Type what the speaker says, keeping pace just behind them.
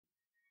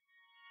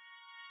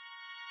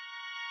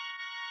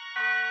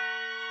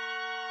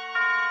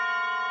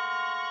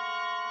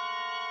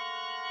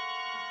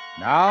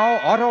Now,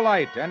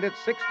 Autolite and its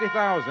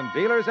 60,000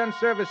 dealers and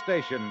service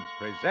stations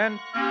present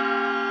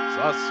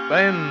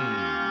Suspense.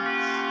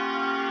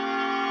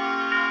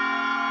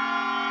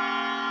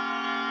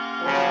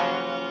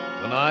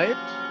 Tonight,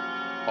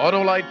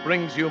 Autolite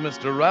brings you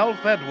Mr.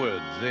 Ralph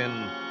Edwards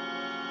in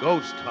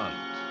Ghost Hunt,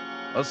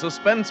 a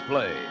suspense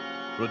play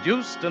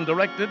produced and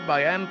directed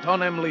by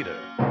Anton M. Leader.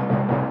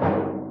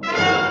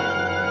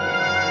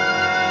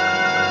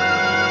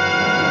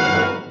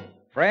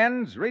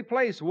 Friends,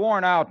 replace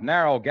worn-out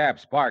narrow-gap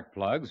spark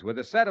plugs with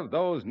a set of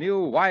those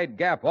new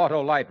wide-gap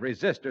Autolite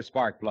resistor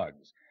spark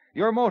plugs.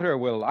 Your motor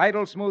will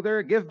idle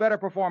smoother, give better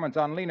performance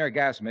on leaner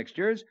gas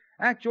mixtures,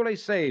 actually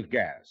save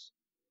gas.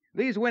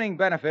 These winning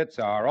benefits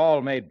are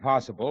all made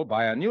possible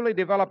by a newly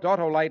developed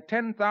Autolite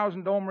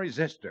 10,000-ohm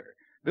resistor,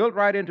 built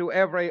right into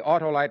every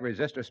Autolite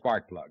resistor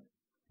spark plug,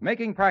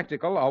 making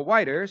practical a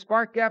wider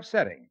spark gap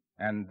setting,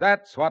 and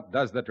that's what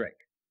does the trick.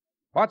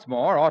 What's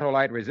more,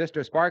 Autolite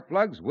resistor spark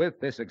plugs with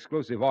this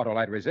exclusive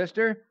Autolite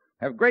resistor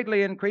have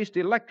greatly increased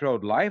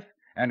electrode life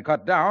and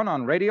cut down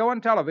on radio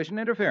and television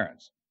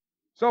interference.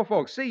 So,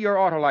 folks, see your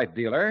Autolite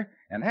dealer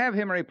and have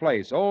him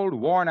replace old,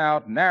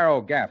 worn-out,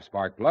 narrow-gap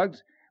spark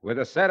plugs with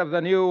a set of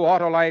the new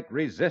Autolite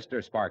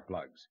resistor spark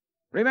plugs.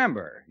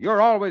 Remember, you're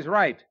always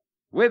right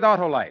with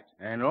Autolite.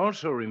 And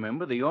also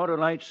remember, the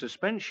Autolite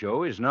Suspense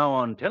show is now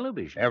on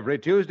television. Every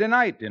Tuesday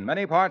night in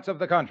many parts of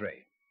the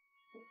country.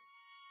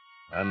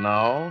 And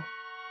now,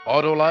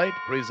 Autolite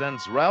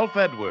presents Ralph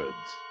Edwards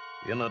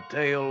in a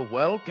tale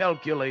well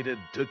calculated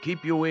to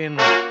keep you in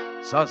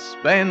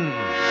suspense.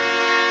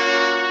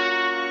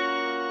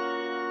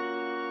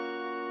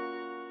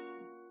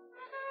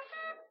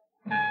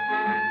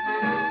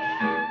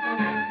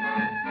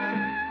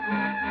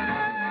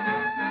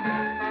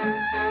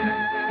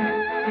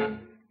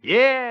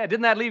 Yeah,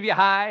 didn't that leave you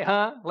high,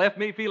 huh? Left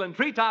me feeling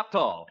treetop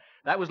tall.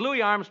 That was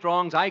Louis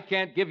Armstrong's I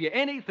Can't Give You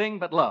Anything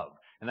But Love.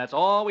 And that's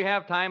all we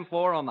have time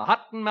for on the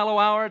Hot and Mellow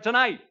Hour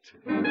tonight.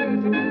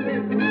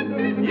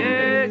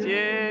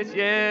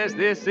 Yes,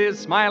 this is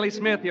Smiley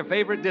Smith, your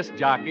favorite disc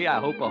jockey. I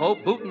hope,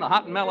 booting the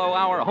Hot and Mellow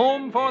Hour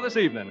home for this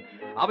evening.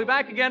 I'll be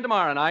back again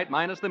tomorrow night,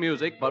 minus the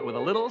music, but with a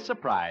little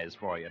surprise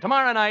for you.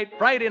 Tomorrow night,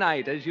 Friday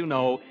night, as you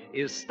know,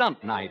 is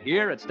stunt night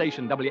here at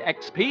station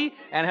WXP,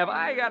 and have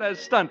I got a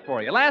stunt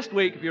for you. Last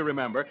week, if you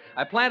remember,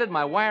 I planted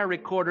my wire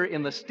recorder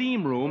in the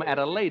steam room at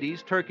a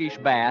lady's Turkish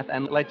bath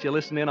and let you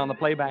listen in on the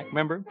playback,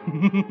 remember?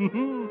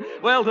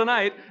 Well,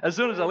 tonight, as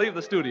soon as I leave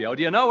the studio,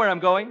 do you know where I'm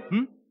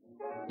going?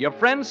 Your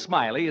friend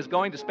Smiley is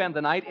going to spend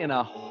the night in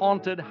a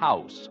haunted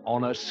house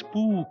on a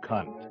spook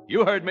hunt.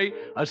 You heard me,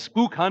 a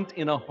spook hunt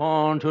in a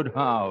haunted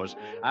house.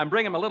 I'm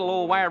bringing my little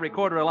old wire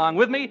recorder along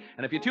with me,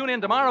 and if you tune in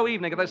tomorrow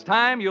evening at this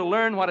time, you'll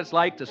learn what it's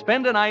like to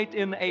spend a night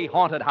in a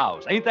haunted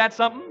house. Ain't that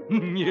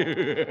something?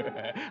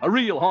 Yeah. A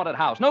real haunted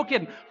house. No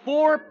kidding.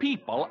 4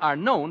 people are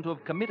known to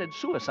have committed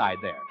suicide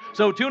there.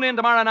 So tune in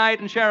tomorrow night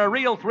and share a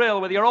real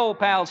thrill with your old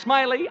pal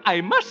Smiley,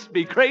 I must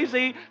be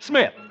crazy,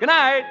 Smith. Good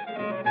night.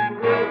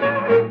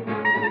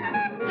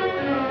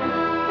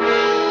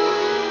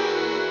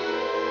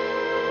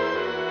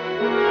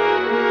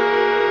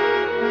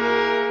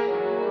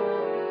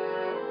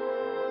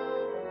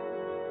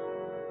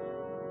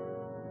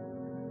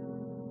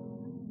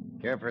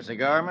 Care for a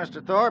cigar,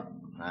 Mr. Thorpe?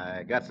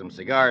 I got some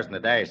cigars in the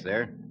dash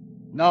there.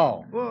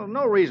 No. Well,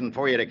 no reason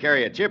for you to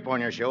carry a chip on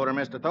your shoulder,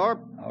 Mr.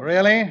 Thorpe. Oh,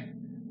 really?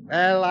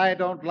 Well, I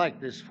don't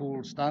like this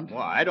fool stunt.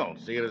 Well, I don't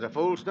see it as a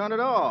fool stunt at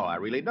all. I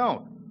really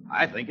don't.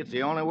 I think it's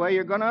the only way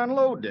you're going to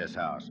unload this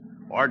house.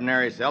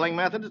 Ordinary selling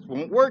methods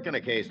won't work in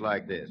a case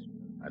like this.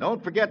 Now,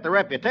 don't forget the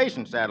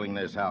reputation saddling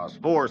this house.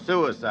 4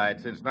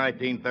 suicides since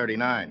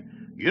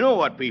 1939. You know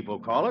what people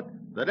call it,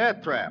 the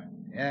death trap.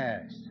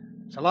 Yes.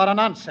 It's a lot of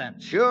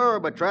nonsense. Sure,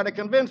 but try to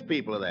convince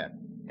people of that.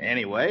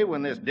 Anyway,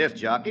 when this disc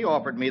jockey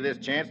offered me this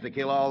chance to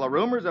kill all the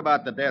rumors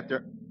about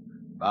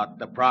about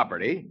the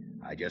property,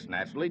 I just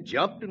naturally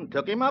jumped and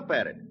took him up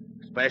at it,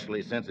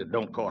 especially since it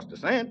don't cost a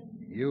cent.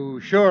 You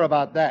sure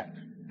about that?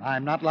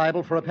 I'm not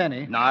liable for a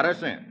penny. Not a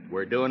cent.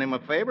 We're doing him a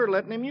favor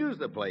letting him use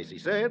the place, he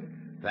said.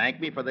 Thanked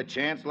me for the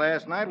chance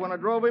last night when I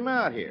drove him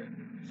out here.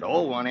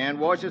 So one hand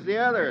washes the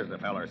other, as the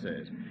feller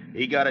says.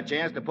 He got a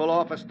chance to pull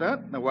off a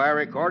stunt, and the wire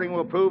recording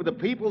will prove the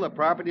people the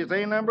property is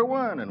A number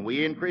 1, and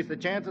we increase the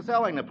chance of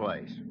selling the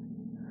place.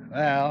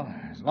 Well,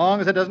 as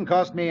long as it doesn't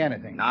cost me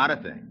anything. Not a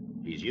thing.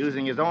 He's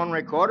using his own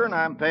recorder, and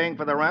I'm paying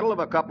for the rental of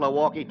a couple of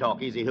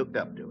walkie-talkies he hooked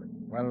up to it.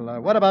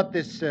 Well, what about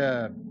this,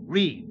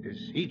 Reed?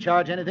 Does he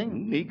charge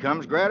anything? He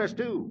comes gratis,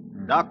 too.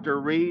 Dr.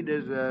 Reed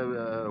is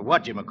a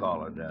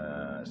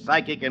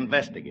psychic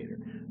investigator.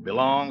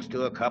 Belongs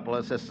to a couple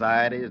of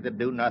societies that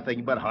do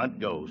nothing but hunt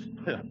ghosts.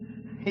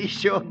 He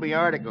showed me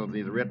articles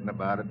he's written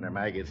about it in their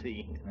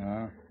magazine.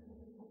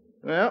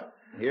 Well,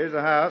 here's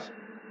the house.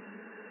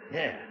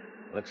 Yeah,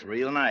 looks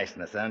real nice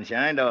in the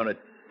sunshine, don't it?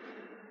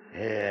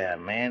 Yeah,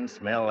 man,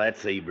 smell that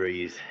sea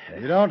breeze.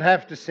 You don't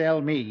have to sell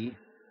me.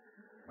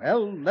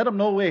 Well, let them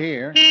know we're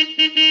here.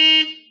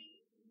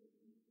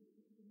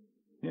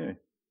 Yeah,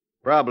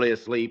 probably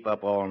asleep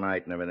up all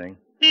night and everything.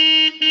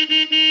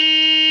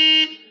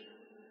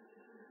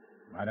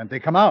 Why don't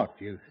they come out?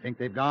 You think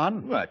they've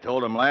gone? Well, I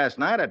told them last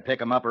night I'd pick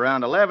them up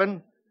around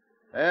 11.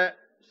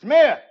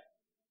 Smith!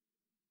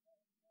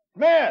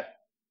 Smith!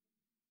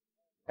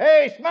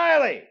 Hey,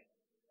 Smiley!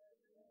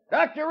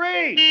 Dr.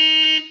 Reed!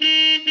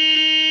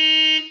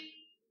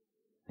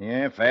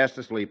 Yeah, fast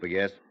asleep, I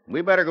guess.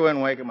 We better go in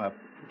and wake him up.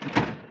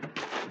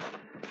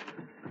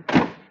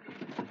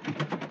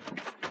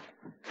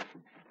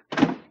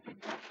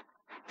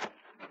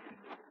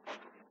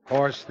 Of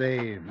course,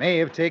 they may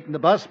have taken the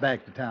bus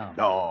back to town.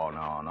 No.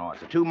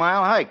 It's a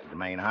 2-mile hike to the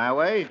main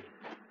highway.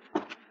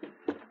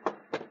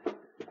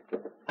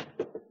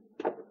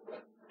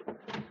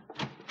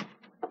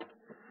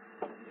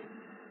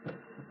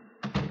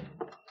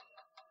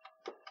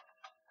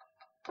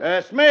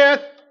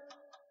 Smith!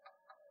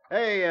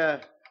 Hey,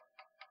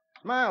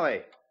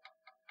 Smiley.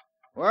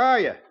 Where are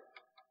you?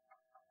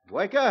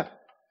 Wake up.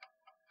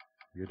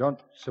 You don't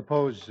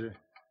suppose,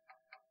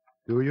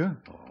 do you?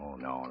 Oh,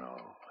 no.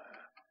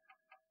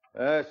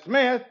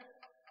 Smith.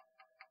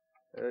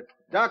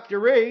 Dr.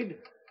 Reed.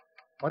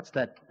 What's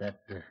that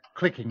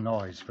clicking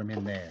noise from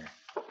in there?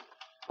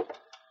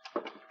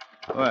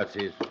 Well, that's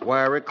his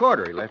wire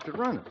recorder. He left it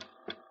running.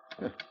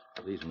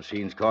 These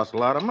machines cost a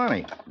lot of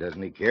money.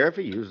 Doesn't he care if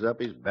he uses up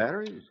his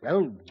batteries?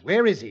 Well,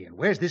 where is he, and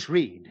where's this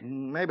Reed?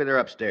 Maybe they're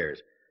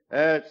upstairs.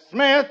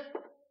 Smith?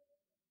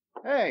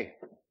 Hey,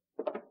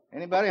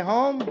 anybody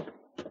home?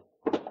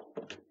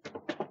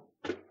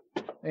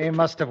 They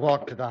must have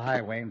walked to the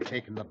highway and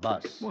taken the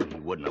bus. Well, he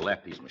wouldn't have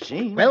left these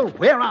machines. Well,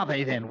 where are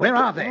they then? Where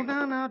are they? Oh,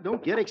 now,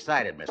 don't get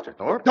excited, Mr.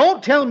 Thorpe.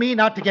 Don't tell me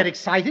not to get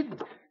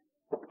excited.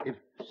 If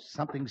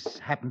something's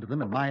happened to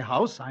them in my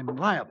house, I'm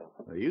liable.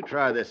 Well, you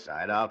try this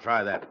side. I'll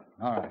try that one.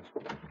 All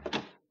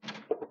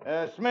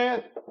right.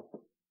 Smith?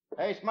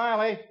 Hey,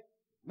 Smiley.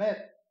 Smith?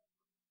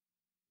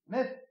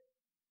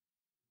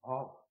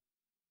 Oh.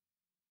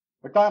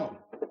 McDonald,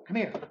 come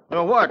here.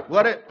 Well, what?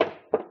 What it?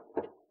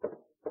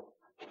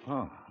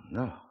 Oh,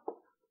 no.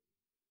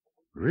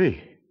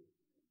 Reed.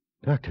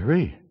 Dr.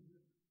 Reed.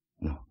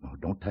 No,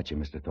 don't touch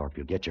him, Mr. Thorpe.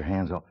 You'll get your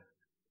hands off.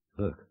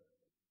 Look.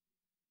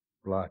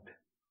 Blood.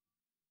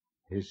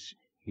 Is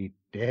he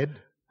dead?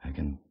 I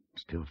can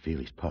still feel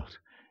his pulse.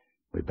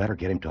 We better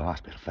get him to a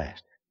hospital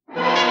fast.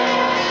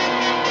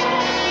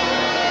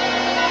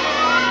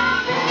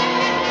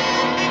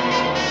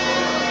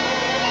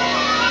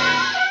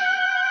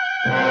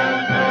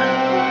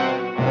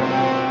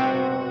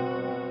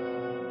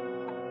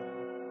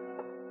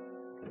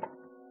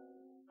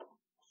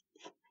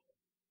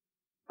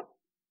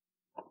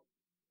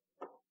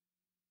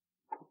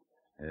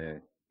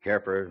 Care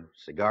for a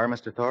cigar,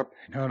 Mr. Thorpe?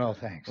 No,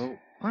 thanks. Well,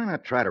 why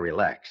not try to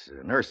relax?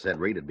 The nurse said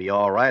Reed would be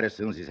all right as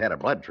soon as he's had a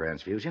blood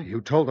transfusion.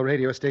 You told the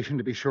radio station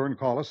to be sure and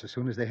call us as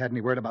soon as they had any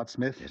word about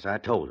Smith? Yes, I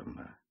told him.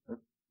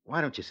 Why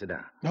don't you sit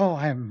down? No,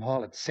 I'm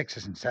all at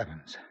 6s and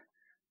 7s.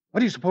 What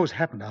do you suppose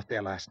happened out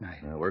there last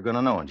night? We're going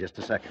to know in just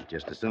a second,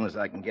 just as soon as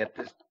I can get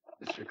this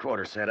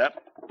recorder set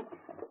up.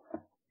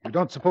 You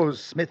don't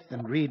suppose Smith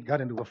and Reed got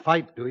into a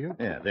fight, do you?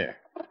 Yeah, there.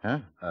 Huh?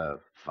 A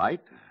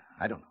fight?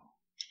 I don't know.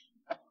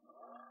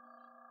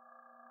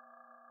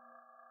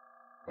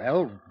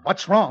 Well,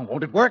 what's wrong?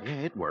 Won't it work? Yeah,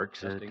 it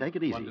works. Testing. Take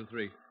it easy. 1, 2,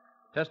 3.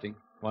 Testing.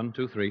 1,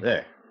 2, 3.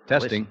 There.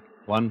 Testing. Listen.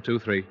 1, 2,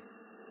 3.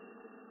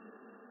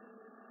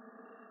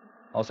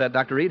 All set,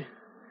 Dr. Reed?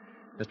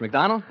 Mr.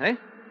 McDonald, eh?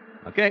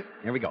 Okay,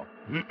 here we go.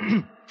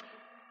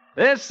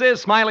 This is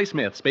Smiley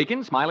Smith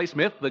speaking. Smiley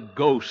Smith, the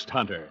ghost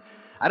hunter.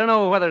 I don't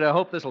know whether to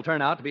hope this will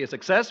turn out to be a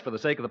success for the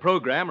sake of the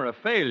program or a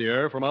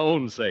failure for my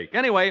own sake.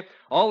 Anyway,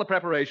 all the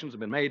preparations have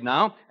been made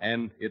now,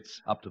 and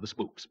it's up to the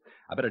spooks.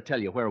 I better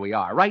tell you where we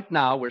are. Right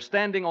now, we're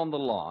standing on the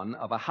lawn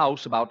of a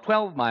house about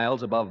 12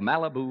 miles above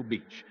Malibu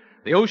Beach.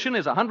 The ocean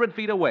is 100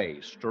 feet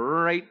away,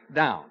 straight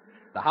down.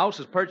 The house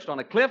is perched on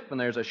a cliff, and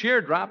there's a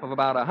sheer drop of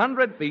about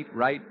 100 feet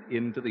right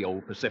into the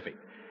old Pacific.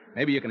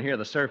 Maybe you can hear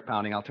the surf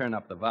pounding. I'll turn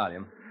up the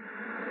volume.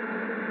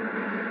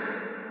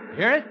 You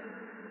hear it?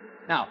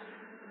 Now,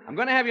 I'm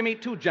going to have you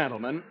meet two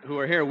gentlemen who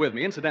are here with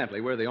me.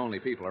 Incidentally, we're the only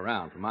people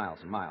around for miles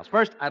and miles.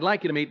 First, I'd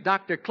like you to meet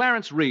Dr.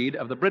 Clarence Reed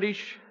of the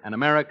British and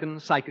American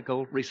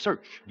Psychical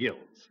Research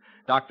Guilds.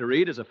 Dr.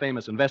 Reed is a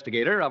famous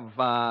investigator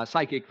of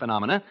psychic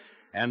phenomena,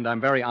 and I'm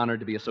very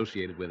honored to be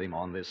associated with him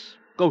on this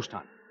ghost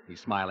hunt.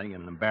 He's smiling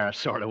in an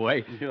embarrassed sort of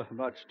way. You're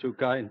much too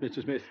kind,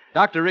 Mr. Smith.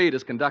 Dr. Reed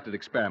has conducted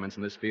experiments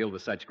in this field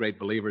with such great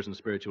believers in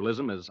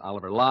spiritualism as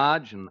Oliver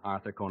Lodge and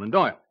Arthur Conan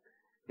Doyle.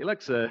 He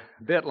looks a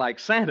bit like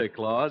Santa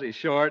Claus. He's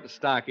short,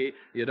 stocky.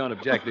 You don't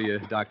object, do you,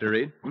 Dr.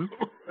 Reed?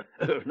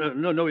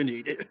 No,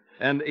 indeed.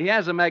 And he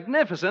has a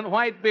magnificent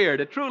white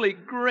beard, a truly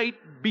great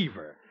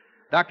beaver.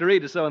 Dr.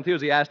 Reed is so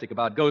enthusiastic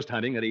about ghost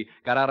hunting that he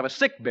got out of a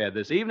sick bed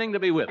this evening to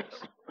be with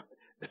us.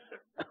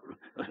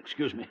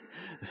 Excuse me.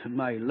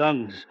 My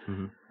lungs.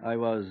 Mm-hmm. I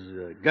was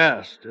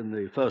gassed in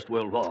the First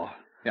World War.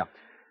 Yeah.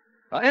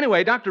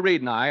 Anyway, Dr.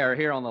 Reed and I are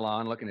here on the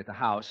lawn looking at the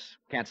house.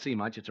 Can't see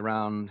much. It's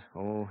around,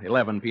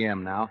 11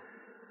 p.m. now.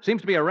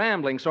 Seems to be a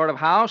rambling sort of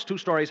house, 2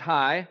 stories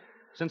high.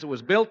 Since it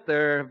was built,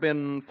 there have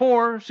been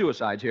 4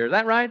 suicides here. Is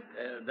that right?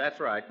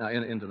 That's right. Now,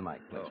 into the mic,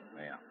 please.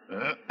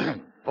 Oh, yeah.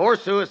 Or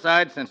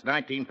suicide since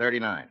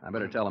 1939. I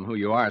better tell them who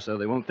you are so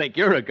they won't think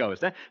you're a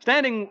ghost.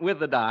 Standing with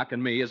the doc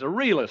and me is a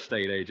real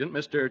estate agent,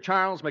 Mr.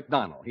 Charles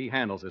McDonald. He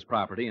handles this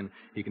property, and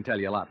he can tell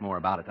you a lot more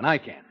about it than I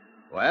can.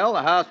 Well,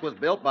 the house was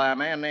built by a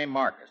man named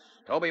Marcus,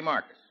 Toby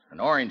Marcus, an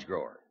orange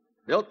grower.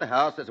 Built the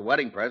house as a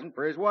wedding present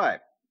for his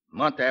wife. A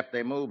month after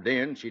they moved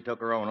in, she took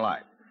her own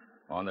life.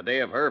 On the day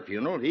of her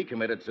funeral, he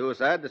committed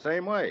suicide the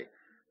same way.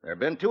 There have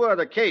been 2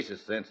 other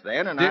cases since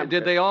then, and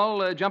Did they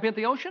all jump into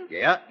the ocean?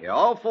 Yeah,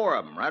 all 4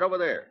 of them, right over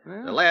there.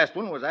 Yeah. The last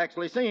one was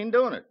actually seen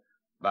doing it.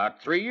 About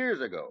 3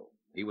 years ago.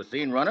 He was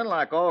seen running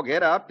like all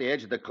get out the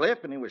edge of the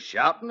cliff, and he was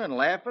shouting and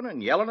laughing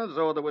and yelling as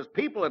though there was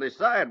people at his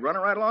side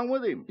running right along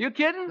with him. You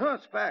kidding? No,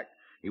 it's a fact.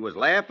 He was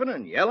laughing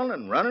and yelling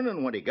and running,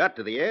 and when he got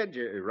to the edge,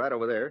 right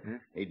over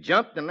there, he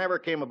jumped and never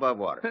came above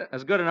water.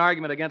 As good an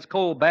argument against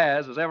cold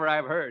baths as ever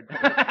I've heard.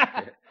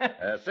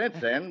 Since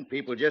then,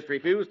 people just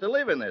refuse to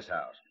live in this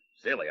house.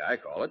 Silly, I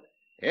call it.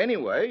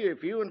 Anyway,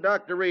 if you and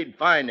Dr. Reed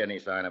find any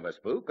sign of a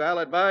spook, I'll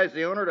advise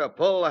the owner to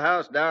pull the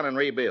house down and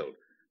rebuild.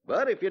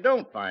 But if you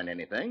don't find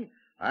anything,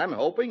 I'm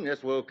hoping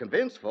this will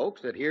convince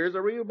folks that here's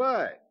a real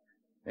buy.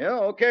 Yeah,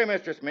 okay,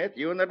 Mr. Smith,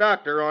 you and the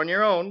doctor are on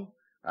your own.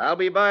 I'll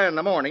be by in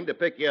the morning to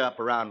pick you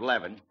up around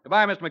 11.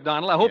 Goodbye, Mr.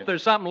 McDonald. I hope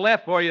there's something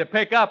left for you to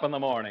pick up in the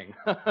morning.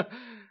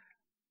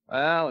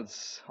 Well,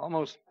 it's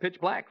almost pitch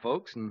black,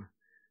 folks, and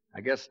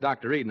I guess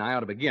Dr. Reed and I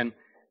ought to begin.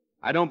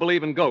 I don't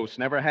believe in ghosts,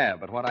 never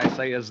have, but what I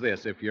say is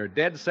this. If you're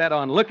dead set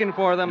on looking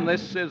for them,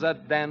 this is a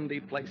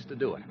dandy place to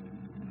do it.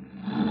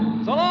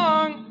 So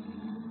long!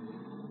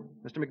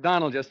 Mr.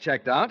 McDonald just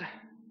checked out.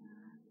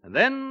 And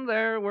then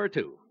there were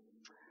 2.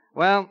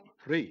 Well,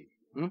 3.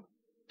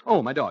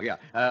 Oh, my dog,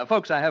 yeah.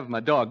 Folks, I have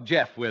my dog,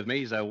 Jeff, with me.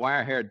 He's a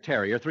wire-haired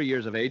terrier, 3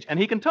 years of age, and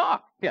he can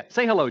talk. Yeah,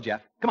 say hello,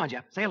 Jeff. Come on,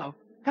 Jeff, say hello.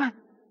 Come on.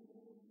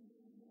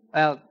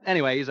 Well,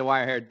 anyway, he's a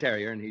wire-haired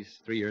terrier, and he's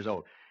 3 years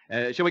old.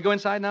 Shall we go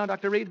inside now,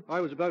 Dr. Reed? I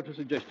was about to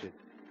suggest it.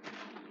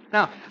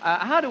 Now,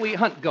 how do we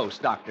hunt ghosts,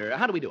 Doctor?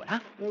 How do we do it, huh?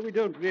 Well, we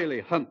don't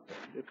really hunt them.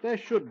 If there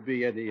should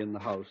be any in the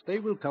house, they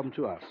will come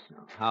to us.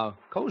 How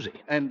cozy.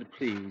 And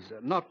please,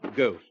 not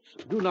ghosts.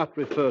 Do not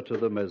refer to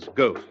them as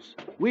ghosts.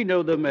 We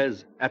know them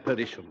as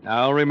apparitions.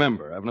 Now,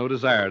 remember, I've no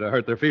desire to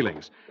hurt their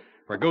feelings.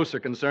 Where ghosts are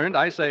concerned,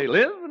 I say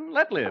live and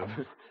let live.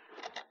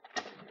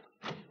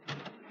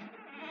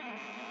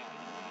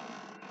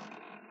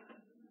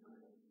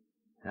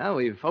 Well,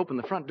 we've opened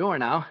the front door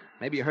now.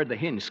 Maybe you heard the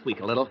hinge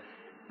squeak a little.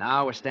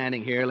 Now we're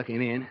standing here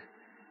looking in.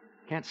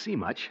 Can't see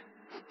much.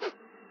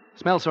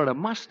 Smells sort of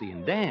musty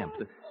and damp.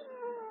 What's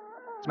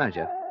the matter,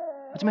 Jeff?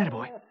 What's the matter,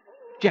 boy?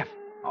 Jeff.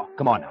 Oh,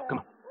 come on now, come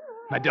on.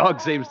 My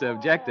dog seems to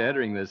object to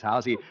entering this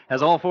house. He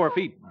has all 4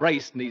 feet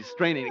braced, and he's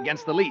straining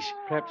against the leash.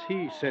 Perhaps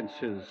he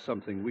senses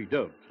something we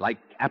don't. Like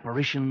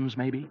apparitions,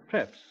 maybe?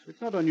 Perhaps. It's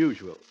not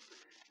unusual.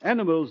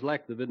 Animals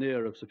lack the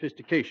veneer of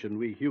sophistication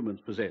we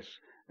humans possess,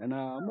 and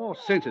are more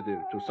sensitive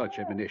to such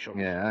emanations.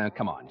 Yeah,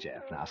 come on,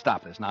 Jeff. Now,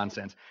 stop this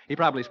nonsense. He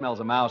probably smells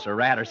a mouse or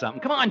rat or something.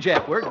 Come on,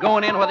 Jeff. We're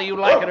going in whether you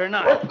like it or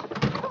not.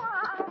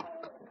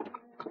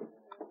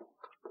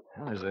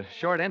 Well, there's a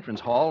short entrance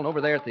hall, and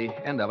over there at the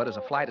end of it is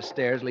a flight of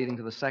stairs leading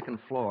to the 2nd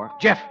floor.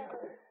 Jeff!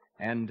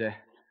 And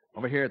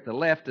over here at the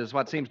left is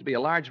what seems to be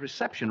a large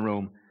reception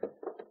room.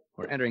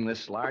 We're entering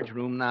this large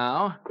room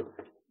now.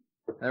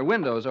 There are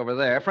windows over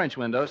there, French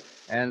windows,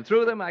 and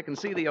through them I can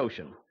see the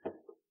ocean.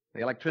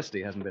 The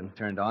electricity hasn't been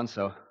turned on,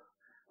 so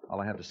all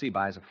I have to see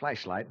by is a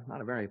flashlight. Not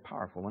a very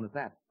powerful one at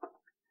that.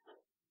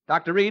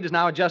 Dr. Reed is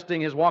now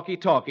adjusting his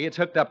walkie-talkie. It's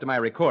hooked up to my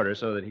recorder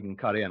so that he can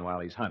cut in while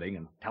he's hunting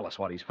and tell us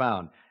what he's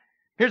found.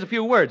 Here's a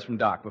few words from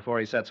Doc before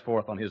he sets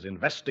forth on his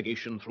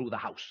investigation through the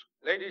house.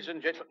 Ladies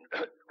and gentlemen,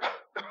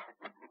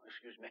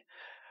 excuse me.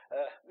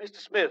 Mr.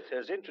 Smith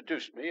has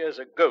introduced me as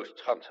a ghost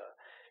hunter.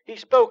 He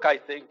spoke, I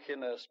think,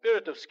 in a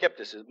spirit of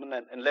skepticism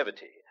and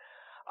levity.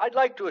 I'd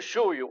like to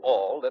assure you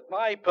all that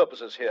my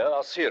purposes here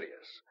are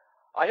serious.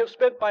 I have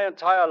spent my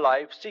entire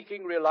life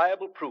seeking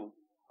reliable proof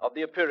of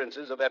the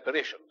appearances of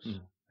apparitions.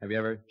 Have you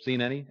ever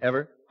seen any?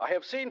 Ever? I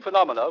have seen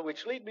phenomena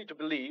which lead me to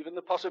believe in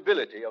the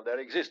possibility of their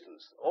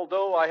existence,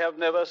 although I have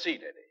never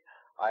seen any.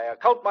 I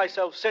account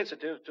myself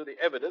sensitive to the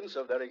evidence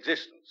of their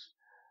existence.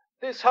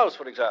 This house,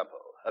 for example,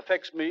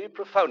 affects me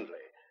profoundly.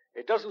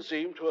 It doesn't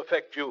seem to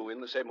affect you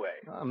in the same way.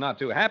 I'm not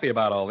too happy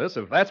about all this,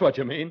 if that's what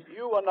you mean.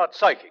 You are not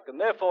psychic,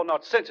 and therefore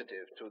not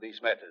sensitive to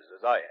these matters,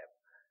 as I am.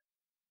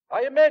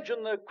 I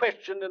imagine the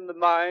question in the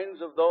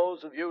minds of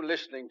those of you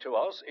listening to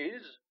us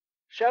is,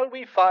 shall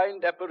we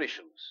find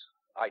apparitions?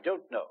 I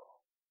don't know.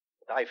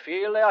 But I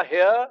feel they are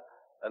here,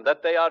 and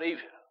that they are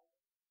evil.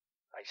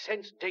 I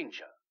sense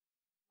danger.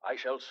 I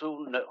shall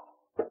soon know.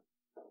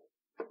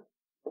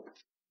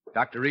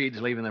 Dr. Reed's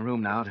leaving the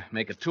room now to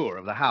make a tour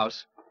of the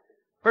house.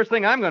 First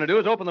thing I'm going to do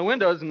is open the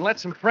windows and let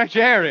some fresh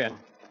air in.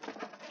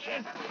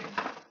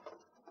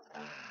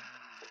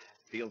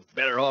 Feels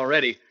better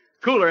already.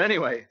 Cooler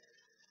anyway.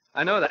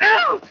 I know that.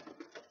 Ow!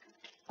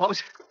 What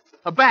was...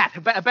 A bat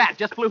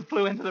just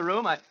flew into the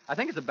room. I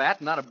think it's a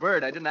bat, not a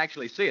bird. I didn't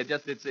actually see it,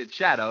 just its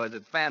shadow as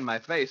it fanned my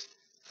face.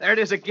 There it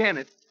is again.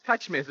 It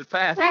touched me as it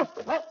passed.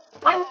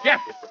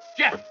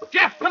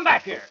 Jeff, come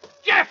back here.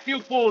 Jeff,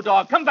 you fool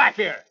dog, come back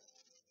here.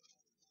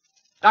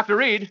 Dr.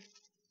 Reed.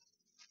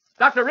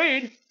 Dr.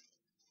 Reed.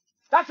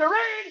 Dr.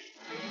 Reed!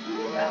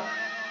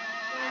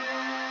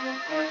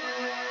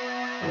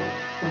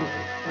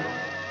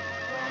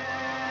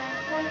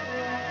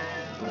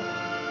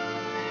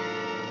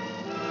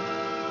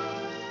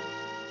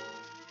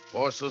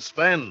 For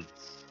Suspense,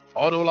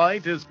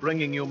 Autolite is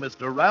bringing you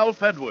Mr.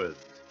 Ralph Edwards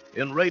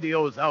in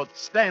radio's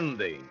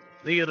outstanding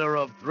theater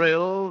of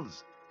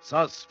thrills,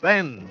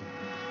 Suspense.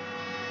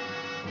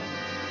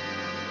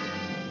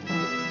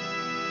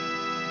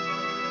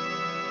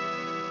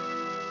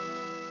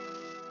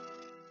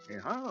 Hey,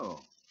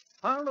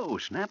 Harlow,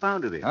 snap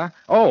out of it. Huh?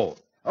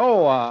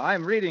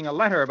 I'm reading a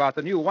letter about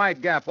the new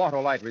wide gap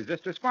Autolite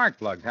resistor spark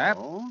plugs, Hap.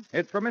 Oh?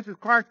 It's from Mrs.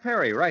 Clark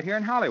Perry right here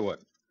in Hollywood.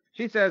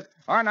 She says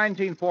our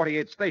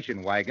 1948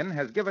 station wagon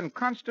has given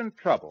constant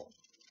trouble.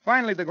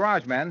 Finally, the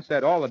garage man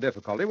said all the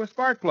difficulty was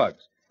spark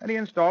plugs, and he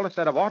installed a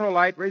set of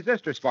Autolite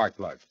resistor spark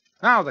plugs.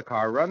 Now the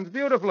car runs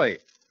beautifully.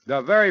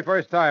 The very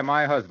first time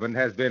my husband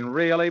has been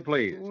really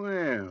pleased.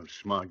 Well,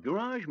 smart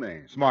garage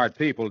man. Smart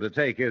people to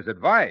take his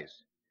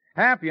advice.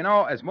 Hap, you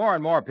know, as more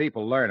and more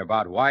people learn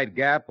about wide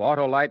gap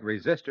Autolite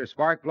resistor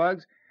spark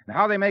plugs and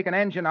how they make an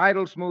engine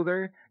idle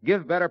smoother,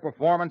 give better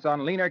performance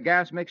on leaner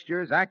gas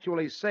mixtures,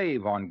 actually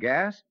save on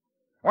gas,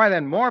 why,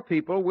 then more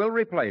people will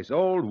replace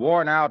old,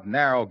 worn-out,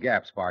 narrow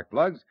gap spark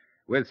plugs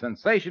with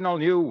sensational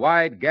new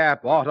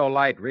wide-gap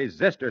Autolite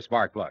resistor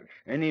spark plugs.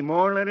 Any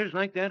more letters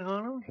like that,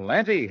 Harlow?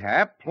 Plenty,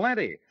 Hap,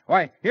 plenty.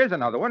 Why, here's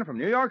another one from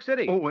New York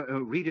City. Oh,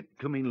 read it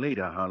to me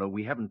later, Harlow.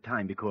 We haven't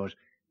time because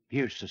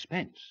here's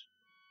Suspense.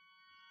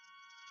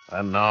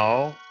 And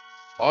now,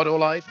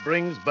 Autolite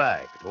brings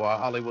back to our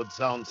Hollywood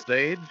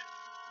soundstage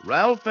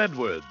Ralph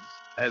Edwards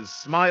as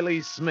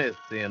Smiley Smith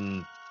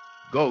in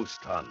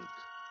Ghost Hunt,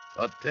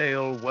 a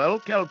tale well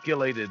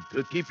calculated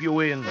to keep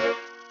you in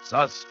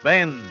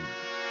suspense.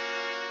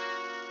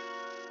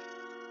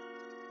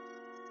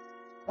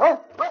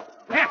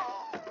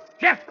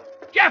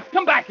 Jeff,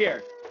 come back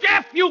here.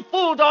 Jeff, you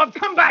fool dog,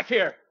 come back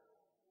here.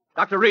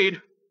 Dr.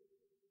 Reed.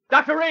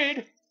 Dr.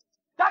 Reed.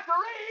 Dr.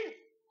 Reed.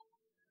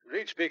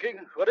 Reed speaking.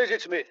 What is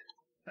it, Smith?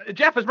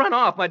 Jeff has run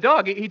off. My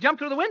dog, he jumped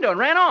through the window and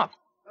ran off.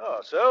 Oh,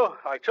 so?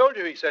 I told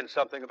you he sensed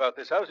something about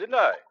this house, didn't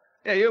I?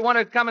 Yeah, you want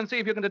to come and see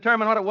if you can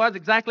determine what it was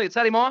exactly that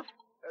set him off?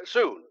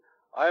 Soon.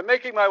 I'm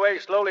making my way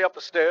slowly up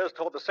the stairs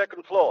toward the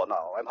second floor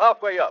now. I'm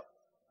halfway up.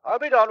 I'll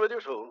be down with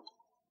you soon.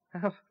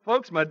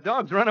 Folks, my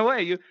dog's run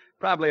away. You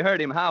probably heard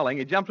him howling.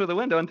 He jumped through the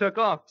window and took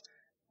off.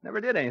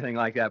 Never did anything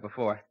like that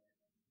before.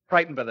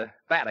 Frightened by the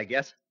bat, I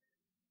guess.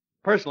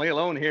 Personally,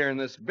 alone here in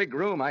this big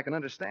room, I can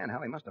understand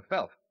how he must have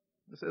felt.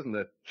 This isn't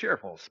a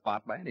cheerful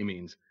spot by any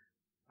means.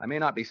 I may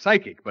not be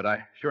psychic, but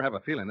I sure have a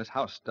feeling this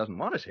house doesn't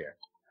want us here.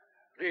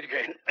 Read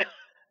again.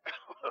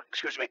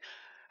 Excuse me.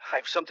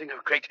 I've something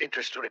of great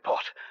interest to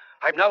report.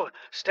 I'm now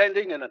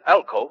standing in an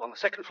alcove on the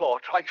second floor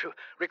trying to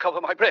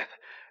recover my breath.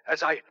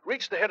 As I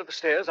reached the head of the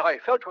stairs, I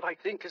felt what I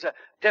think is a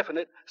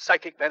definite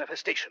psychic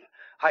manifestation.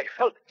 I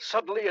felt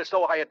suddenly as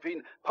though I had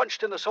been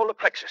punched in the solar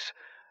plexus.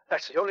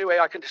 That's the only way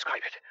I can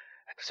describe it.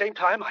 At the same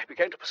time, I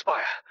began to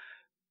perspire.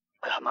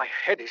 My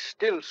head is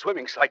still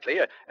swimming slightly,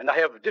 and I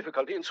have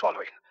difficulty in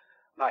swallowing.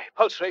 My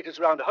pulse rate is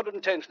around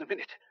 110 in a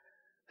minute.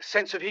 The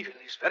sense of evil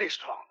is very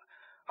strong.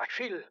 I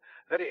feel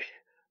very,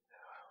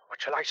 what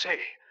shall I say,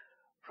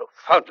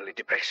 profoundly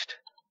depressed.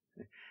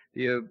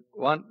 Do you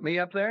want me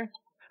up there?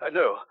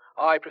 No,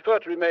 I prefer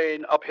to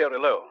remain up here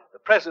alone. The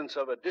presence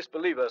of a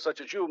disbeliever such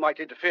as you might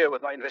interfere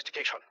with my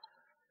investigation.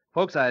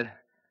 Folks, I'd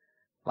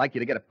like you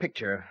to get a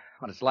picture of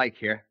what it's like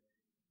here.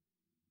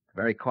 It's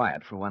very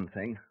quiet, for one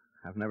thing.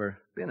 I've never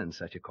been in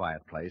such a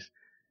quiet place,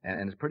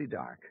 and it's pretty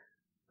dark.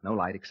 No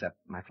light except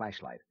my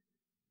flashlight.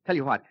 Tell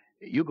you what,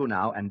 you go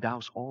now and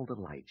douse all the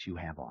lights you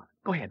have on.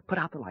 Go ahead, put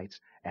out the lights,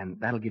 and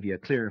that'll give you a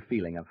clearer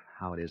feeling of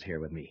how it is here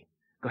with me.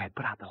 Go ahead,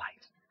 put out the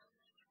lights.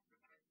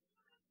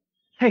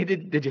 Hey,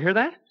 did you hear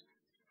that?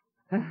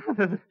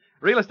 The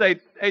real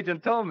estate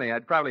agent told me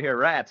I'd probably hear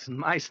rats and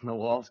mice in the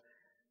walls.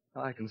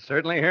 Well, I can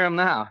certainly hear them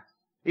now.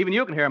 Even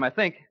you can hear them, I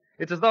think.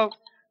 It's as though...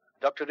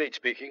 Dr. Reed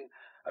speaking.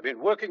 I've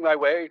been working my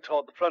way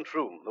toward the front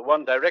room, the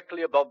one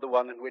directly above the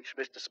one in which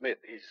Mr. Smith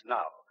is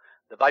now.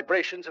 The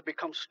vibrations have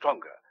become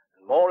stronger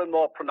and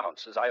more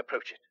pronounced as I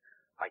approach it.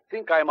 I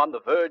think I am on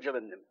the verge of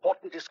an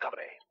important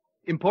discovery.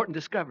 Important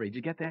discovery. Did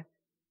you get that?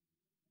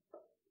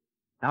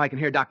 Now I can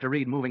hear Dr.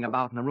 Reed moving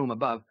about in the room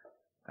above.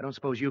 I don't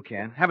suppose you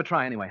can. Have a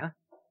try anyway, huh?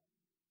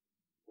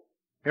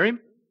 Hear him?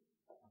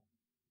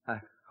 I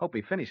hope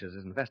he finishes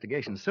his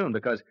investigation soon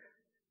because,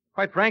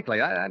 quite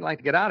frankly, I'd like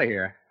to get out of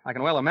here. I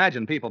can well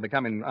imagine people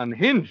becoming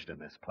unhinged in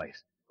this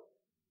place.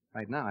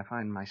 Right now, I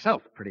find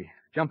myself pretty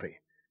jumpy.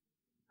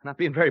 Not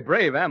being very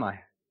brave, am I?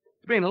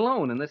 It's being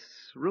alone in this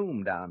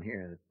room down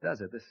here that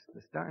does it. This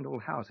darned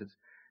old house. It's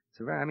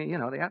a very,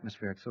 the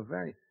atmosphere. It's so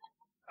very...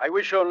 I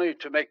wish only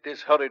to make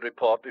this hurried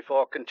report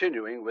before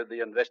continuing with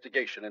the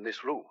investigation in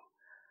this room.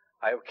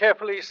 I have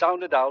carefully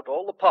sounded out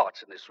all the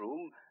parts in this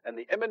room, and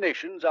the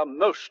emanations are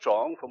most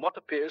strong from what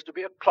appears to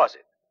be a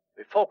closet,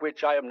 before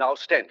which I am now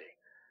standing.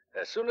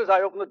 As soon as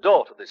I open the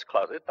door to this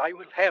closet, I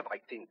will have, I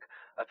think,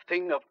 a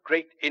thing of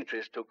great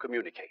interest to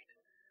communicate.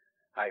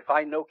 I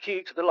find no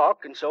key to the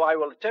lock, and so I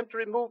will attempt to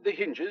remove the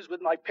hinges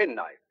with my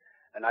penknife,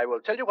 and I will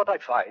tell you what I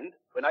find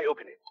when I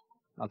open it.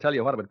 I'll tell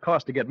you what it would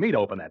cost to get me to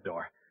open that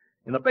door.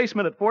 In the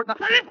basement at Fort...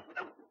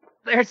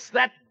 There's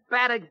that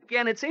bat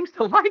again. It seems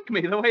to like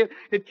me the way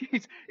it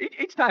keeps...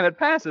 Each time it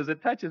passes,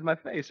 it touches my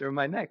face or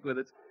my neck with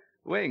its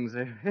wings.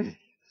 They're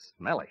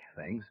smelly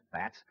things,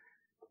 bats.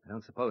 I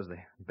don't suppose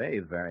they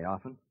bathe very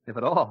often, if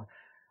at all.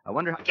 I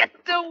wonder how... Get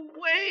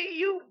away,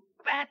 you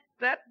bat!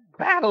 That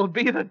bat'll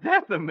be the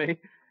death of me.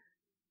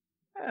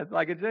 Yeah, it's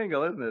like a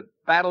jingle, isn't it?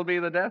 Bat'll be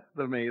the death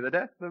of me, the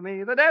death of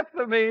me, the death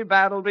of me.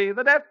 Bat'll be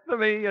the death of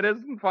me. It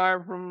isn't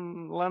far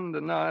from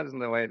London. No, that isn't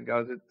the way it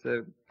goes.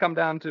 It's come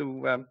down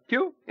to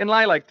Q in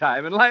lilac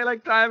time, in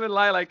lilac time, in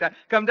lilac time.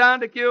 Come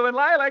down to Q in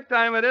lilac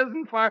time. It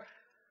isn't far.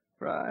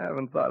 I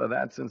haven't thought of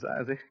that since I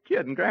was a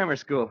kid in grammar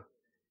school.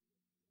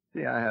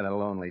 See, I had a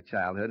lonely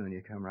childhood when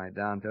you come right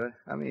down to it.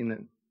 I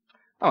mean,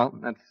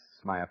 that's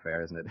my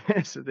affair, isn't it?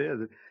 Yes, it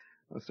is.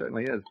 It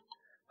certainly is.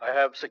 I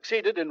have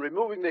succeeded in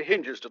removing the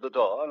hinges to the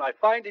door, and I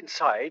find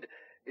inside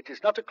it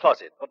is not a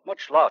closet, but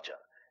much larger.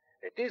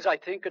 It is, I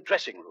think, a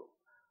dressing room.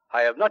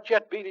 I have not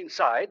yet been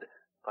inside,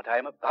 but I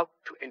am about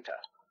to enter.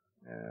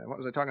 What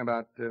was I talking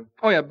about?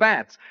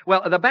 Bats.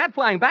 Well, the bat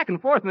flying back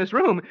and forth in this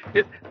room,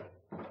 Did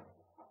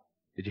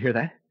you hear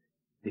that?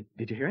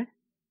 Did you hear it?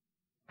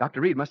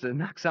 Dr. Reed must have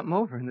knocked something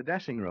over in the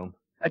dressing room.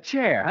 A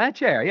chair.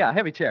 Yeah, a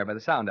heavy chair by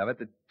the sound of it.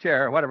 The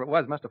chair, or whatever it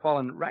was, must have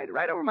fallen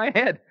right over my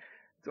head.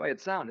 That's the way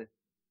it sounded.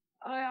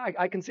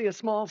 I can see a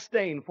small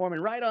stain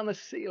forming right on the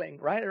ceiling,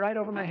 right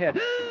over my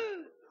head.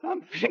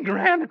 Something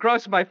ran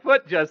across my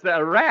foot just then.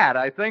 A rat,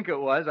 I think it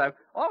was. I've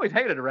always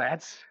hated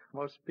rats.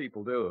 Most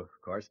people do, of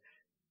course.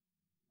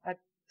 That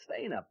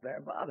stain up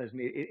there bothers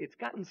me. It's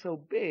gotten so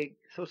big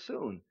so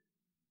soon.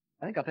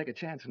 I think I'll take a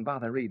chance and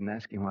bother Reed and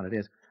ask him what it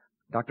is.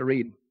 Dr.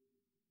 Reed.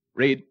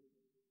 Reed,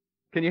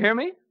 can you hear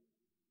me?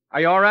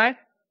 Are you all right?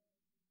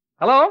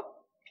 Hello?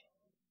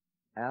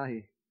 Al,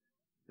 he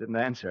didn't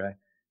answer.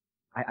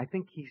 I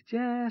think he's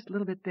just a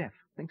little bit deaf.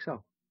 Think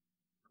so.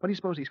 What do you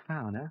suppose he's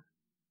found, huh?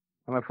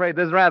 I'm afraid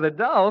this is rather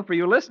dull for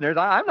you listeners.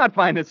 I'm not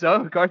finding it so,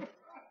 of course.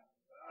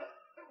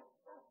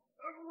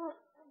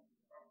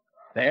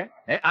 There.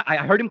 I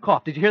heard him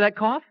cough. Did you hear that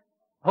cough?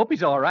 I hope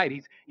he's all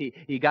right.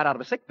 He got out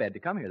of a sick bed to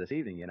come here this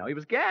evening, you know. He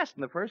was gassed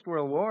in the First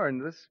World War, and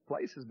this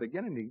place is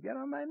beginning to get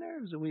on my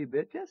nerves a wee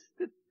bit. Just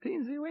a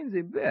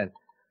teensy-weensy bit.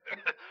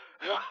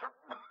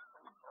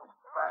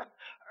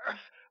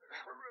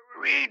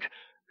 Reed,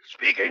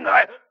 speaking,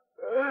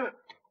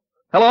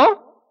 Hello?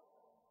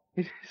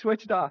 He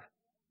switched off.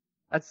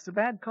 That's the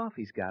bad cough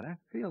he's got. I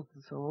feel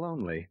so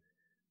lonely.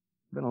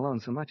 I've been alone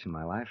so much in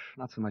my life.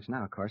 Not so much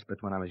now, of course,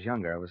 but when I was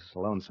younger, I was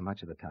alone so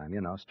much of the time.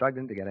 You know,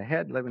 struggling to get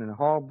ahead, living in a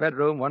hall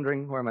bedroom,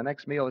 wondering where my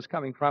next meal is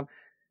coming from.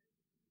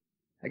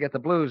 I get the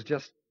blues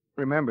just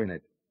remembering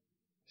it.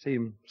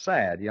 Seem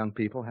sad, young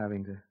people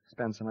having to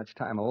spend so much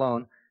time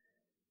alone.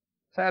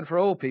 Sad for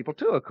old people,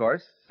 too, of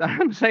course.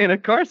 I'm saying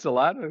of course a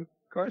lot. Of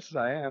course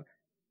I am.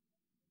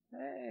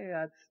 Hey,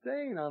 that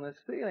stain on the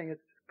ceiling,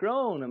 it's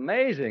grown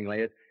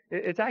amazingly.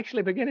 It's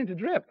actually beginning to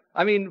drip.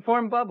 I mean,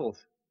 form bubbles.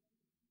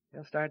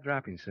 They'll start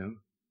dropping soon.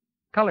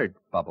 Colored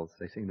bubbles,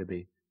 they seem to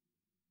be.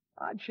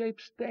 Odd-shaped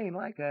stain,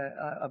 like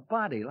a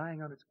body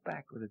lying on its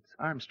back with its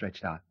arms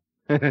stretched out.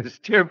 It's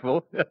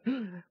cheerful.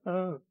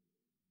 Oh.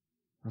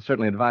 I'll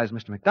certainly advise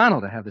Mr.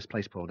 McDonald to have this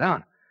place pulled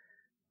down.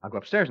 I'll go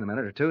upstairs in a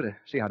minute or two to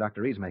see how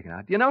Dr. Reed's making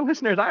out. You know,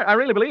 listeners, I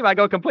really believe I'd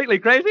go completely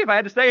crazy if I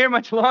had to stay here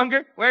much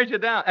longer. Wears you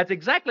down. That's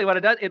exactly what it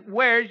does. It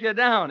wears you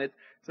down. It's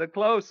so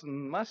close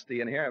and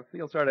musty in here. I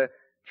feel sort of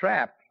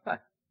trapped. I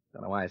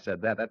don't know why I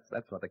said that.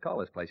 That's what they call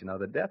this place, you know,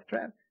 the death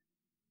trap.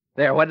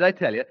 There, what did I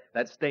tell you?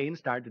 That stain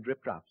started to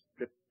drip drops.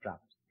 Drip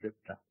drops, drip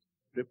drops,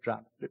 drip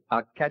drops. Drip.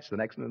 I'll catch the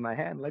next one in my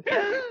hand and let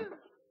you...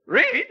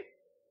 Reed!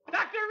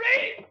 Dr.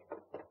 Reed!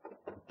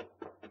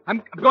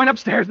 I'm going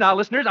upstairs now,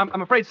 listeners.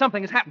 I'm afraid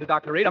something has happened to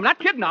Dr. Reed. I'm not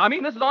kidding now. I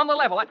mean, this is on the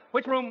level.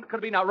 Which room could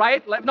it be now?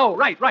 Right? Left? No,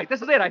 right.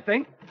 This is it, I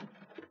think.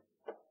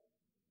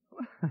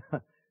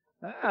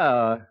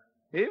 Oh,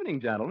 evening,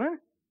 gentlemen.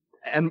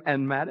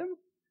 And madam?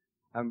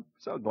 I'm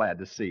so glad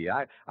to see you.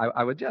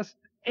 I was just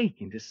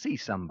aching to see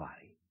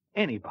somebody.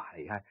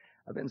 Anybody.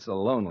 I've been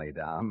so lonely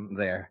down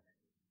there.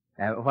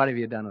 What have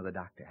you done with the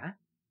doctor, huh?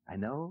 I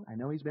know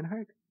he's been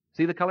hurt.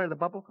 See the color of the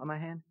bubble on my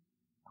hand?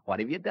 What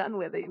have you done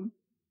with him?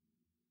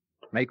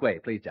 Make way,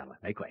 please, gentlemen.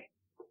 Make way.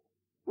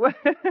 Well,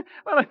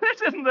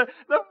 this isn't the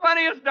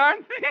funniest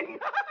darn thing.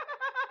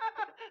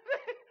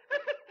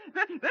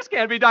 This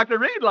can't be Dr.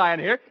 Reed lying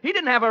here. He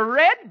didn't have a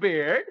red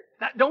beard.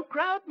 Now, don't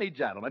crowd me,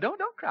 gentlemen. Don't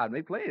crowd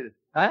me, please.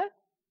 Huh?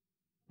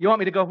 You want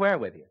me to go where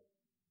with you?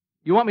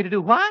 You want me to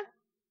do what?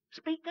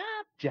 Speak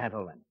up,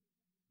 gentlemen.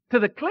 To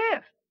the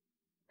cliff.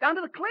 Down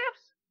to the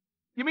cliffs?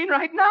 You mean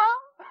right now?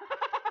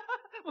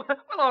 Well,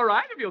 all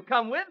right, if you'll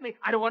come with me.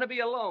 I don't want to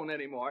be alone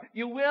anymore.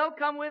 You will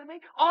come with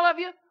me? All of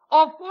you?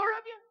 All four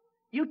of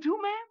you? You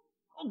too, man?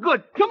 Oh,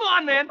 good. Come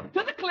on, then. To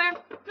the cliff.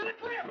 To the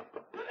cliff.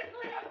 To the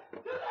cliff. To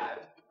the...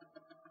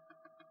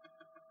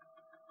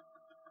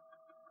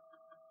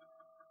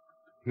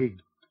 He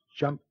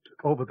jumped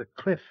over the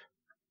cliff.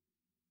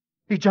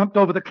 He jumped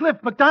over the cliff.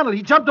 McDonald,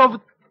 he jumped over...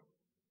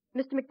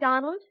 Mr.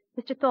 McDonald,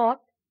 Mr.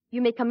 Thorpe,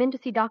 you may come in to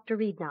see Dr.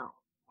 Reed now.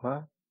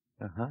 What?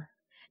 Uh-huh.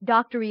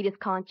 Dr. Reed is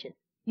conscious.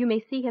 You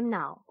may see him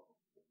now.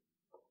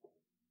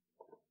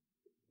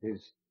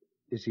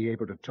 Is he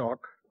able to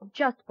talk?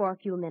 Just for a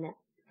few minutes.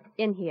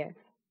 In here.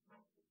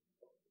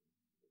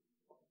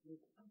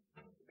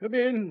 Come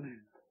in.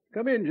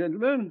 Come in,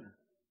 gentlemen.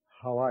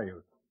 How are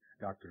you,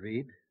 Dr.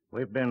 Reed?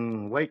 We've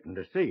been waiting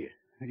to see you.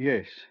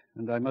 Yes,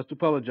 and I must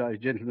apologize,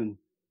 gentlemen.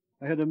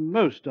 I had a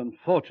most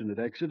unfortunate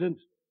accident.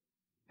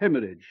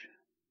 Hemorrhage.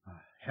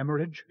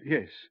 Hemorrhage?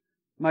 Yes,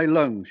 my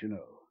lungs, you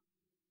know.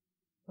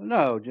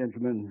 Now,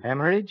 gentlemen.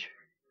 Hemorrhage?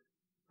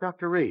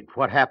 Dr. Reed,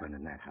 what happened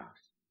in that house?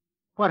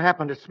 What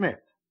happened to Smith?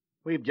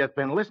 We've just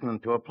been listening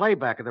to a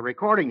playback of the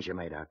recordings you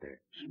made out there.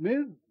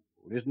 Smith?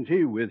 Isn't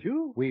he with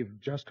you?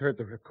 We've just heard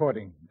the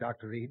recording,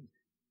 Dr. Reed.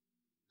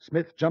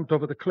 Smith jumped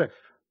over the cliff.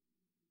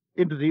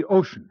 Into the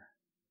ocean.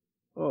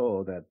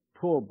 Oh, that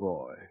poor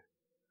boy.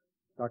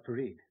 Dr.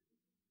 Reed,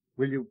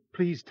 will you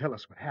please tell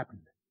us what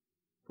happened?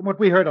 From what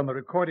we heard on the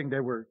recording,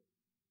 there were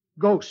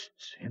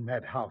ghosts in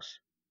that house.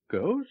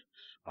 Ghosts?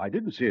 I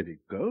didn't see any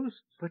ghosts.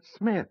 But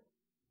Smith,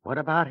 what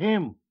about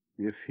him?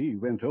 If he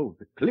went over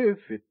the cliff,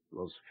 it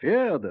was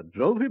fear that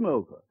drove him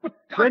over.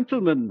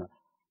 Gentlemen,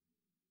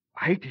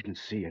 I didn't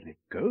see any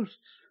ghosts.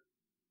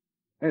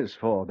 As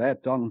for that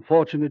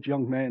unfortunate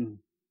young man,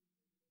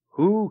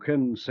 who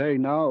can say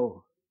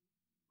now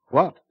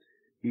what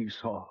he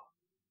saw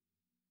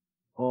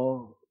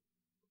or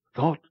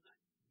thought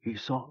he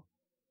saw?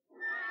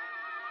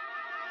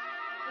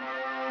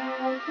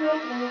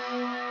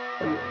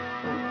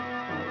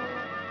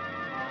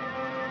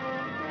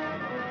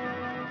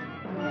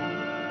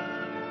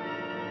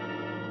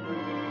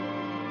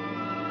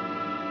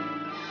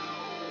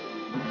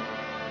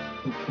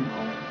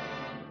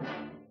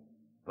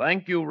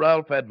 Thank you,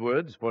 Ralph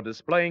Edwards, for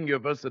displaying your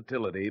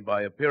versatility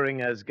by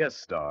appearing as guest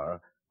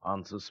star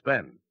on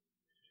Suspense.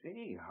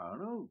 Say,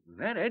 Harlow,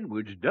 that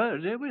Edwards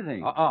does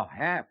everything.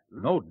 Hap.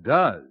 No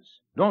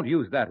does. Don't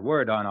use that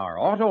word on our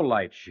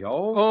Autolite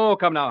show. Oh,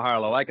 come now,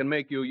 Harlow. I can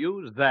make you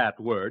use that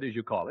word, as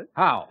you call it.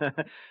 How?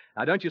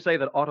 Now, don't you say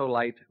that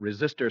Autolite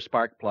resistor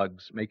spark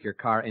plugs make your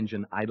car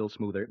engine idle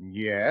smoother?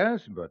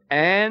 Yes, but...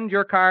 And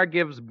your car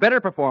gives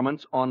better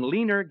performance on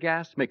leaner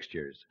gas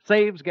mixtures.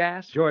 Saves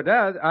gas. Sure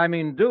does. I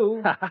mean,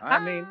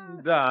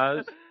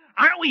 does.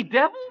 Aren't we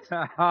devils?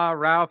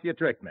 Ralph, you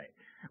tricked me.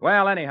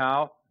 Well,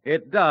 anyhow,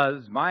 it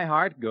does my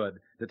heart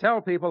good to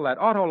tell people that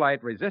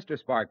Autolite resistor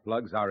spark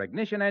plugs are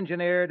ignition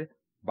engineered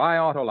by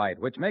Autolite,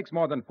 which makes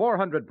more than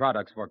 400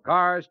 products for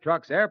cars,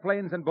 trucks,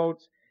 airplanes, and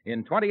boats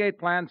in 28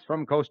 plants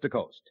from coast to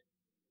coast.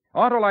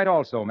 Autolite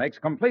also makes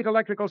complete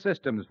electrical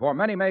systems for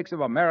many makes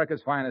of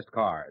America's finest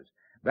cars.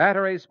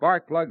 Batteries,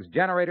 spark plugs,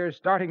 generators,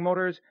 starting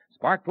motors,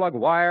 spark plug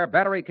wire,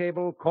 battery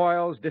cable,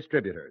 coils,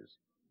 distributors.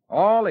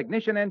 All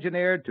ignition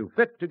engineered to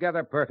fit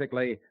together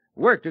perfectly,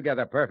 work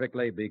together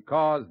perfectly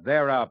because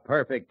they're a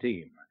perfect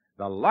team.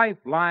 The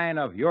lifeline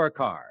of your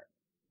car.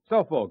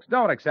 So, folks,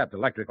 don't accept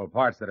electrical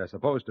parts that are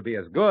supposed to be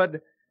as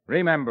good.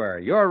 Remember,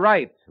 you're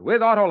right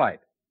with Autolite.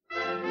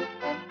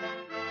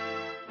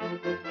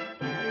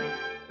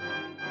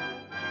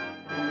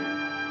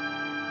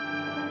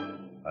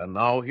 And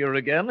now here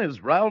again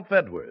is Ralph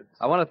Edwards.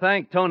 I want to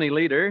thank Tony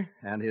Leader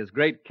and his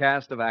great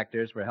cast of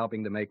actors for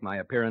helping to make my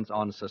appearance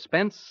on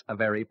Suspense a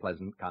very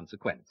pleasant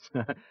consequence.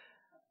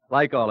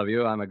 Like all of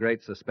you, I'm a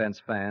great Suspense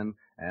fan,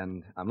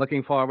 and I'm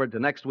looking forward to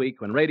next week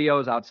when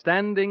radio's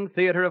outstanding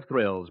theater of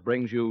thrills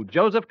brings you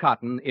Joseph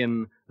Cotton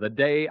in The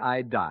Day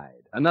I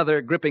Died, another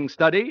gripping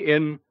study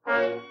in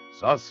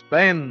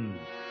Suspense.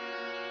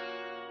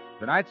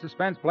 Tonight's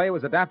Suspense play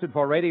was adapted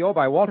for radio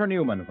by Walter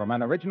Newman from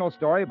an original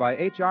story by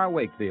H.R.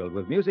 Wakefield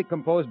with music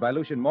composed by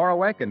Lucien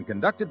Morawek and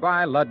conducted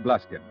by Lud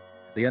Bluskin.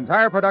 The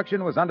entire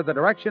production was under the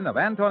direction of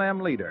Anton M.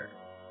 Leader.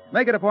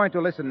 Make it a point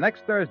to listen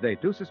next Thursday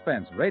to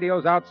Suspense,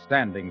 radio's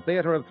outstanding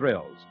theater of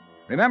thrills.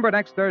 Remember,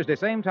 next Thursday,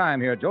 same time,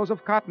 hear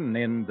Joseph Cotton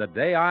in The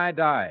Day I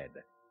Died.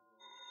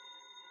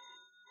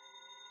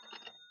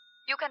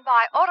 You can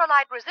buy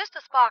Autolite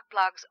resistor spark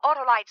plugs,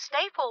 Autolite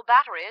stay-full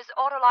batteries,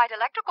 Autolite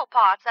electrical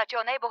parts at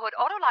your neighborhood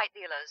Autolite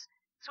dealers.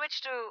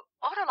 Switch to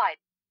Autolite.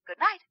 Good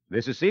night.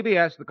 This is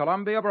CBS, the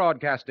Columbia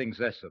Broadcasting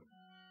System.